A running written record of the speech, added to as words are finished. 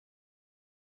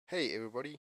Hey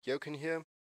everybody, Jochen here,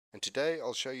 and today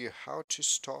I'll show you how to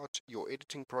start your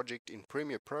editing project in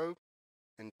Premiere Pro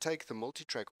and take the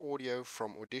multi-track audio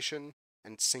from Audition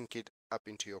and sync it up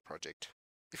into your project.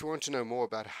 If you want to know more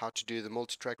about how to do the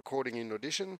multi-track recording in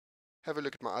Audition, have a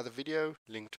look at my other video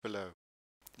linked below.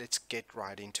 Let's get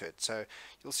right into it. So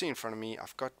you'll see in front of me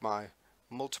I've got my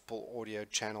multiple audio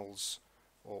channels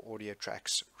or audio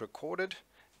tracks recorded,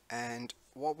 and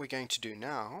what we're going to do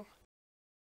now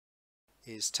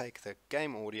is take the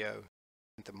game audio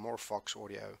and the Morphox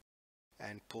audio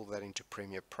and pull that into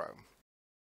Premiere Pro.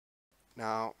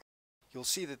 Now you'll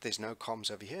see that there's no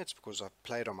comms over here. It's because I've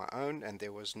played on my own and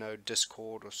there was no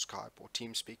Discord or Skype or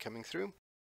TeamSpeak coming through.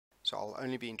 So I'll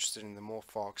only be interested in the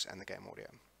Morphox and the game audio.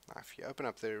 Now if you open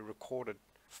up the recorded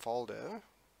folder,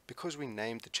 because we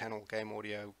named the channel game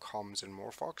audio, comms and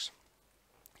Morphox,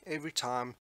 every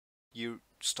time you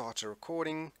start a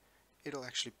recording it'll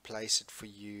actually place it for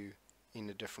you in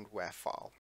a different WAV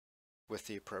file with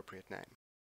the appropriate name.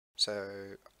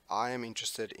 So I am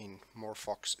interested in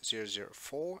Morphox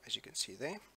 004, as you can see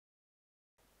there.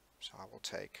 So I will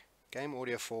take Game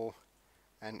Audio 4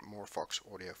 and Morphox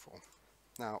Audio 4.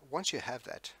 Now once you have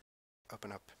that,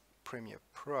 open up Premiere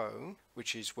Pro,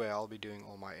 which is where I'll be doing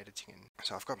all my editing in.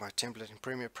 So I've got my template in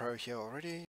Premiere Pro here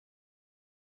already.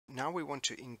 Now we want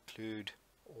to include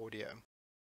audio.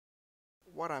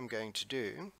 What I'm going to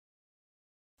do,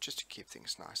 just to keep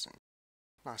things nice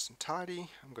and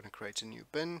tidy, I'm going to create a new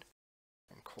bin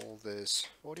and call this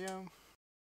audio,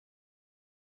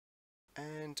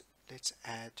 and let's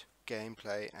add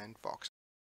gameplay and Vox.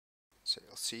 So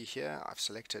you'll see here I've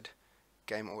selected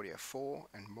Game Audio 4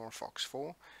 and Morphox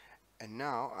 4, and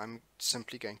now I'm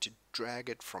simply going to drag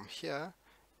it from here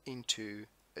into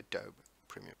Adobe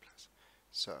Premiere Plus.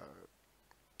 So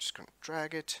just going to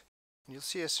drag it, and you'll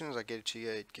see as soon as I get it to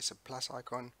here it gets a plus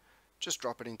icon. Just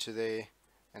drop it into there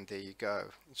and there you go,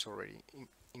 it's already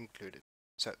included.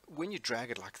 So when you drag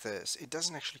it like this, it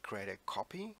doesn't actually create a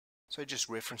copy, so it just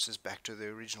references back to the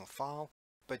original file,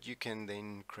 but you can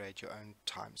then create your own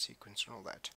time sequence and all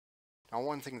that. Now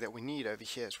one thing that we need over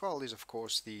here as well is of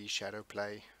course the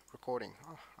Shadowplay recording.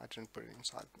 Oh, I didn't put it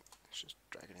inside, let's just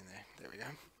drag it in there, there we go.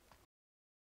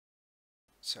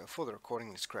 So for the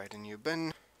recording, let's create a new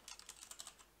bin,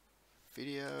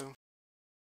 video,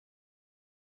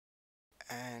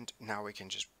 and now we can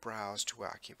just browse to where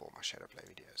I keep all my Shadowplay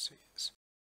videos. So yes,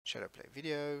 Shadowplay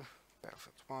video,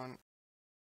 Battlefield 1,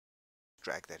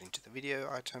 drag that into the video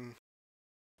item,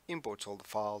 import all the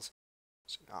files.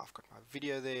 So now I've got my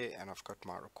video there and I've got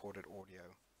my recorded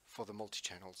audio for the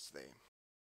multi-channels there.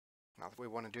 Now what we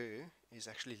want to do is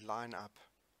actually line up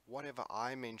whatever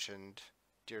I mentioned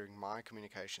during my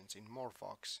communications in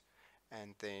Morphox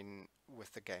and then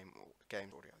with the game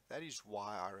audio. That is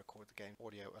why I record the game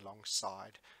audio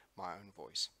alongside my own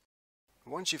voice.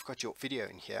 Once you've got your video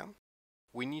in here,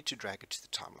 we need to drag it to the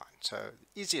timeline. So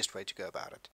the easiest way to go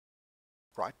about it,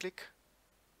 right click,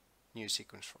 new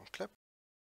sequence from clip.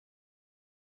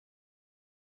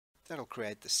 That'll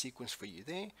create the sequence for you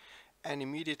there, and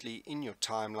immediately in your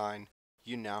timeline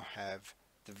you now have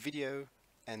the video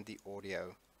and the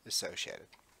audio associated.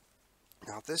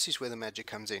 Now this is where the magic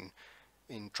comes in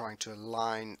trying to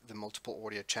align the multiple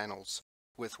audio channels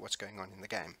with what's going on in the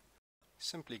game.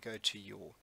 Simply go to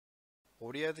your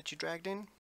audio that you dragged in,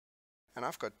 and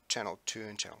I've got channel 2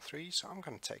 and channel 3, so I'm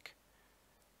going to take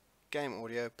game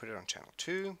audio, put it on channel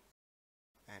 2,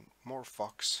 and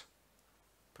Morphox,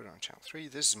 put it on channel 3.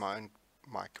 This is my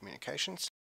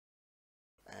communications,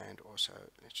 and also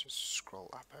let's just scroll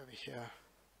up over here,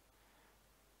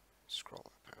 scroll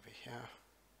up over here,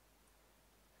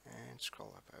 and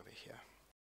scroll up over here.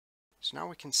 So now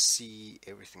we can see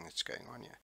everything that's going on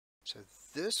here. So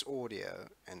this audio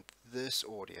and this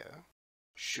audio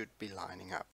should be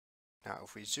lining up. Now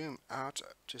if we zoom out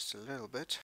just a little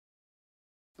bit,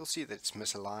 you'll see that it's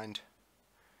misaligned,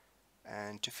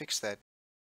 and to fix that,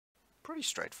 pretty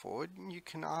straightforward. You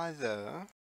can either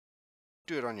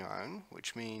do it on your own,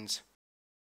 which means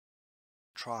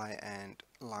try and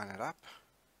line it up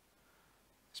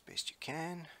as best you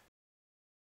can.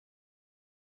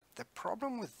 The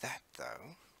problem with that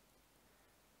though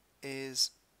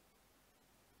is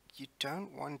you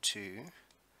don't want to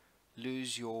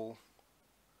lose your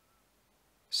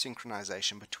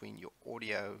synchronization between your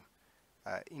audio,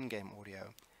 in-game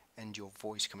audio, and your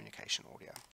voice communication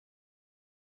audio.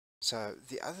 So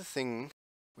the other thing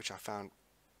which I found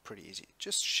pretty easy,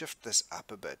 just shift this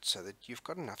up a bit so that you've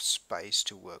got enough space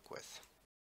to work with.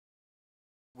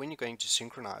 When you're going to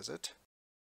synchronize it,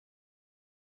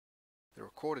 the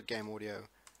recorded game audio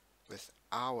with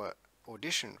our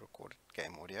Audition recorded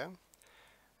game audio,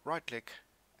 right click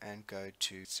and go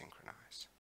to synchronize.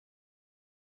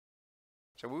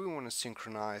 So we want to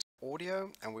synchronize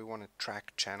audio and we want to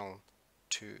track channel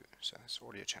 2. So it's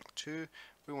audio channel 2.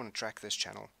 We want to track this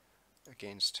channel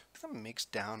against the mix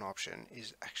down option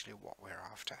is actually what we're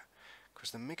after,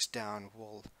 because the mix down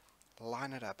will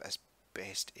line it up as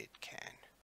best it can.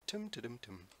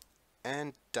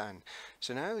 And done.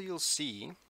 So now you'll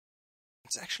see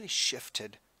it's actually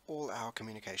shifted all our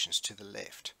communications to the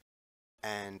left,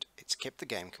 and it's kept the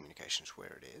game communications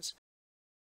where it is.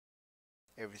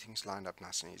 Everything's lined up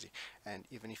nice and easy, and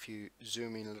even if you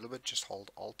zoom in a little bit, just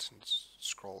hold Alt and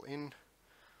scroll in,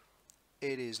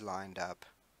 it is lined up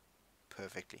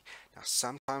perfectly. Now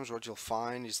sometimes what you'll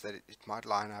find is that it might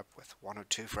line up with 1 or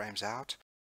 2 frames out,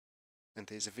 and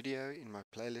there's a video in my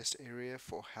playlist area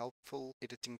for helpful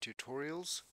editing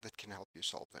tutorials that can help you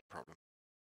solve that problem.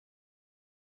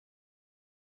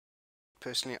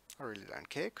 Personally, I really don't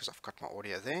care because I've got my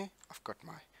audio there, I've got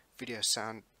my video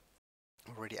sound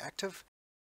already active,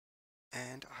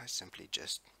 and I simply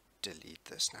just delete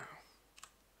this now.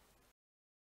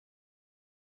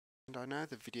 And I know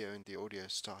the video and the audio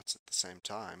starts at the same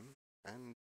time,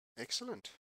 and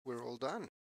excellent, we're all done.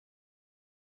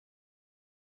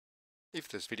 If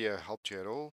this video helped you at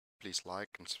all, please like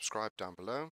and subscribe down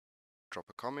below. Drop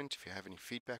a comment if you have any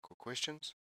feedback or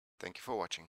questions. Thank you for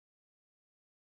watching.